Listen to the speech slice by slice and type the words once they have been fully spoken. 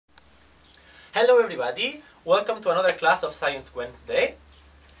Hello everybody, welcome to another class of Science Wednesday.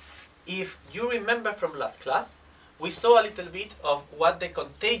 If you remember from last class, we saw a little bit of what the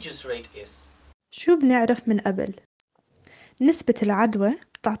contagious rate is. شو بنعرف من قبل؟ نسبة العدوى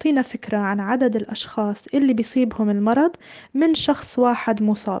بتعطينا فكرة عن عدد الأشخاص اللي بيصيبهم المرض من شخص واحد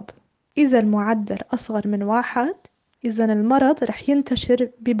مصاب. إذا المعدل أصغر من 1، إذا المرض رح ينتشر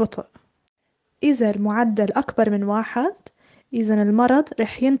ببطء. إذا المعدل أكبر من 1، إذا المرض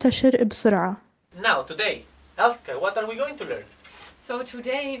رح ينتشر بسرعة. Now today, Elska, what are we going to learn? So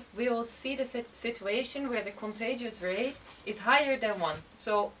today we will see the situation where the contagious rate is higher than 1.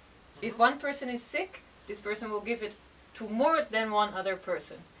 So if one person is sick, this person will give it to more than one other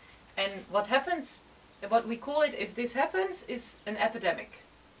person. And what happens, what we call it if this happens, is an epidemic.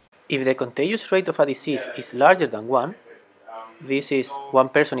 If the contagious rate of a disease is larger than 1, this is one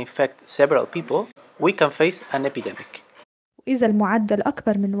person infects several people, we can face an epidemic. وإذا المعدل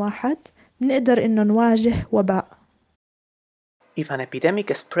أكبر من 1 بنقدر إنه نواجه وباء. If an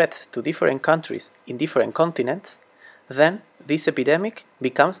epidemic spreads to different countries in different continents, then this epidemic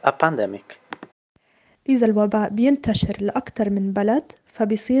becomes a pandemic. إذا الوباء بينتشر لأكثر من بلد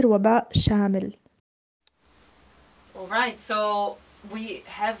فبيصير وباء شامل. Alright, so we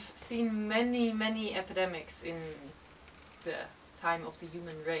have seen many epidemics in the time of the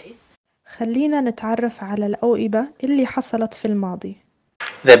human race. خلينا نتعرف على الأوئبة اللي حصلت في الماضي.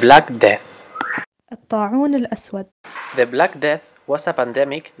 The Black Death. الطاعون الأسود. The Black Death was a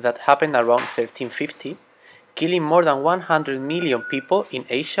pandemic that happened around 1350, killing more than 100 million people in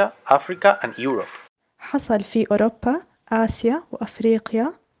Asia, Africa and Europe. حصل في أوروبا، آسيا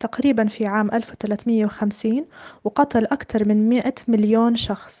وأفريقيا تقريبا في عام 1350 وقتل أكثر من 100 مليون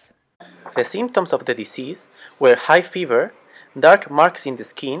شخص. The symptoms of the disease were high fever, dark marks in the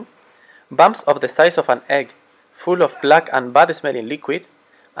skin, bumps of the size of an egg full of black and bad-smelling liquid,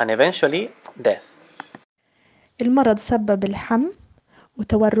 and eventually death. المرض سبب الحم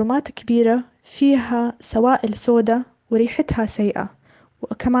وتورمات كبيرة فيها سوائل سوداء وريحتها سيئة،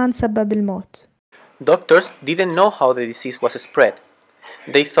 وكمان سبب الموت. Doctors didn't know how the disease was spread.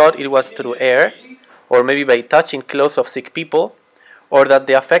 They thought it was through air, or maybe by touching clothes of sick people, or that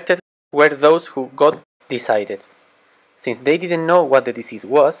the affected were those who got decided. Since they didn't know what the disease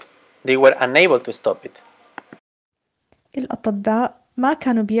was, they were unable to stop it. الأطباء ما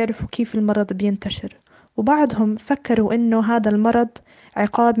كانوا بيعرفوا كيف المرض بينتشر، وبعضهم فكروا إنه هذا المرض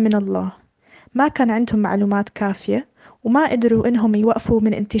عقاب من الله. ما كان عندهم معلومات كافية وما قدروا إنهم يوقفوا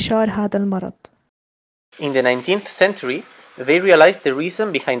من انتشار هذا المرض. In the 19th century, they realized the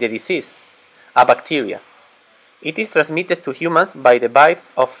reason behind the disease, a bacteria. It is transmitted to humans by the bites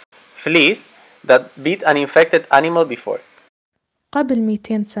of fleas that bit an infected animal before. قبل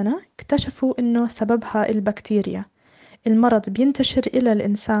 200 سنة اكتشفوا إنه سببها البكتيريا. المرض بينتشر إلى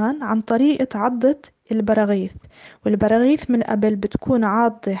الإنسان عن طريقة عضة البراغيث، والبراغيث من قبل بتكون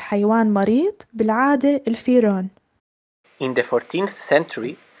عاضة حيوان مريض، بالعادة الفيران. In the 14th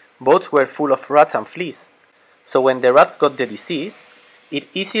century, boats were full of rats and fleas. So when the rats got the disease, it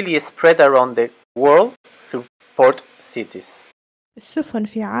easily spread around the world through port cities. السفن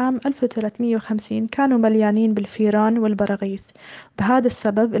في عام 1350 كانوا مليانين بالفيران والبراغيث. بهذا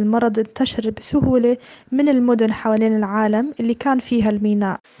السبب المرض انتشر بسهولة من المدن حوالين العالم اللي كان فيها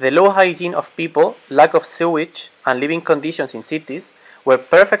الميناء. The low hygiene of people, lack of sewage, and living conditions in cities were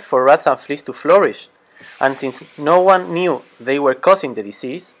perfect for rats and fleas to flourish. And since no one knew they were causing the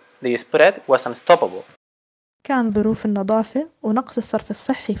disease, the spread was unstoppable. كان ظروف النظافة ونقص الصرف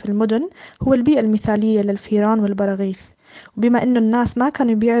الصحي في المدن هو البيئة المثالية للفيران والبراغيث. وبما إنه الناس ما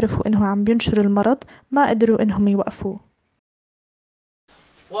كانوا بيعرفوا إنه عم بينشروا المرض، ما قدروا إنهم يوقفوه.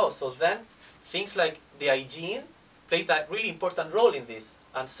 Wow, so then things like the hygiene played a really important role in this,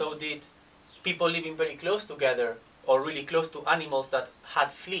 and so did people living very close together or really close to animals that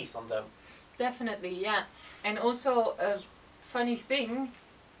had fleas on them. Definitely, yeah. And also a funny thing,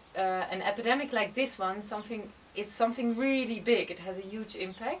 an epidemic like this one, it's something really big. It has a huge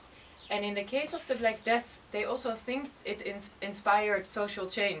impact. And in the case of the Black Death, they also think it inspired social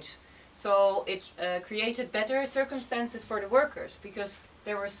change. So it created better circumstances for the workers, because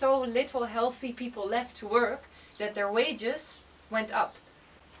there were so little healthy people left to work that their wages went up.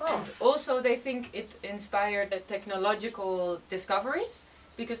 Oh. And also they think it inspired the technological discoveries,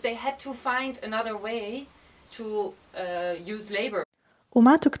 because they had to find another way to use labor.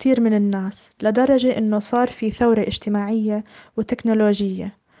 وماتوا كتير من الناس لدرجة إنه صار في ثورة اجتماعية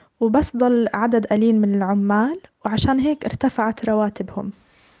وتكنولوجية، وبس ضل عدد قليل من العمال، وعشان هيك ارتفعت رواتبهم.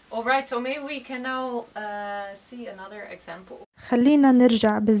 Alright, so maybe we can now see another example. خلينا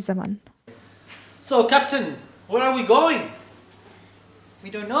نرجع بالزمن. So, Captain, where are we going? We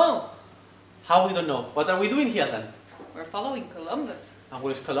don't know. How we don't know? What are we doing here then? We're following Columbus. And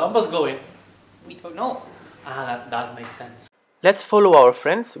where is Columbus going? We don't know. That makes sense. Let's follow our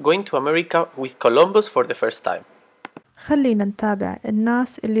friends going to America with Columbus for the first time. خلينا نتابع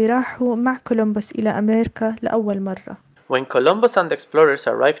الناس اللي راحوا مع كولومبوس إلى أمريكا لأول مرة. When Columbus and the explorers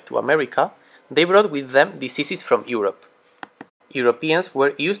arrived to America, they brought with them diseases from Europe. Europeans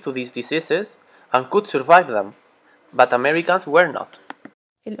were used to these diseases and could survive them, but Americans were not.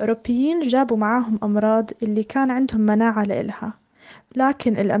 الأوروبيين جابوا معاهم أمراض اللي كان عندهم مناعة لإلها،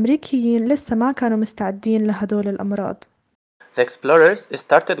 لكن الأمريكيين لسه ما كانوا مستعدين لهدول الأمراض. The explorers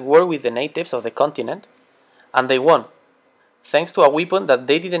started war with the natives of the continent, and they won, thanks to a weapon that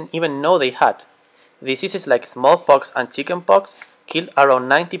they didn't even know they had. Diseases like smallpox and chickenpox killed around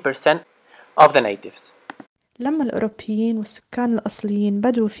 90% of the natives. لما الأوروبيين والسكان الأصليين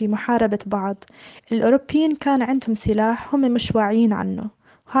بدوا في محاربة بعض، الأوروبيين كان عندهم سلاح هم مش واعيين عنه،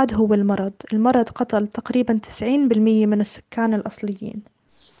 وهذا هو المرض. المرض قتل تقريبا 90% من السكان الأصليين.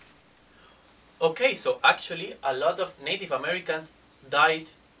 Okay, so actually a lot of Native Americans died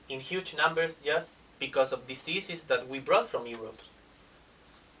in huge numbers just because of diseases that we brought from Europe.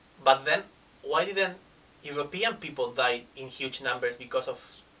 But then, why didn't European people die in huge numbers because of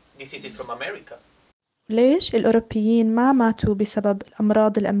diseases from America? ليش الأوروبيين ما ماتوا بسبب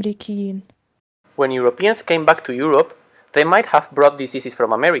الأمراض الأمريكيين؟ When Europeans came back to Europe, they might have brought diseases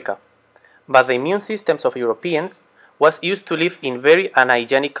from America, but the immune systems of Europeans was used to live in very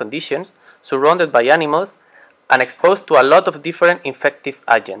unhygienic conditions, surrounded by animals and exposed to a lot of different infective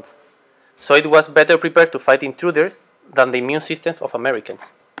agents. So it was better prepared to fight intruders than the immune systems of Americans.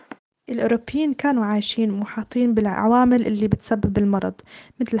 الأوروبيين كانوا عايشين محاطين بالعوامل اللي بتسبب المرض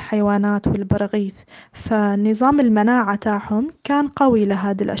مثل الحيوانات والبراغيث، فنظام المناعة تاعهم كان قوي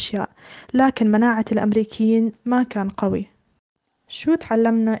لهذه الأشياء، لكن مناعة الأمريكيين ما كان قوي. شو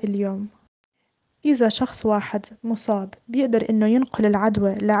تعلمنا اليوم؟ إذا شخص واحد مصاب بيقدر إنه ينقل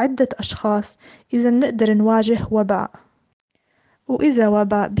العدوى لعدة أشخاص، إذا نقدر نواجه وباء، وإذا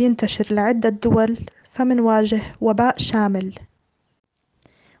وباء بينتشر لعدة دول فمنواجه وباء شامل.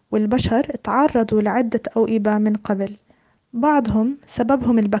 والبشر تعرضوا لعدة أوئبة من قبل، بعضهم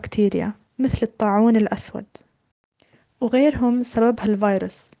سببهم البكتيريا مثل الطاعون الأسود، وغيرهم سببها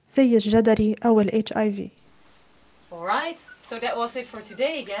الفيروس زي الجدري أو ال HIV. Alright, so that was it for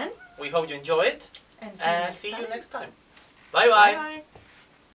today again. We hope you enjoy it And see you you next time. Bye bye. Bye.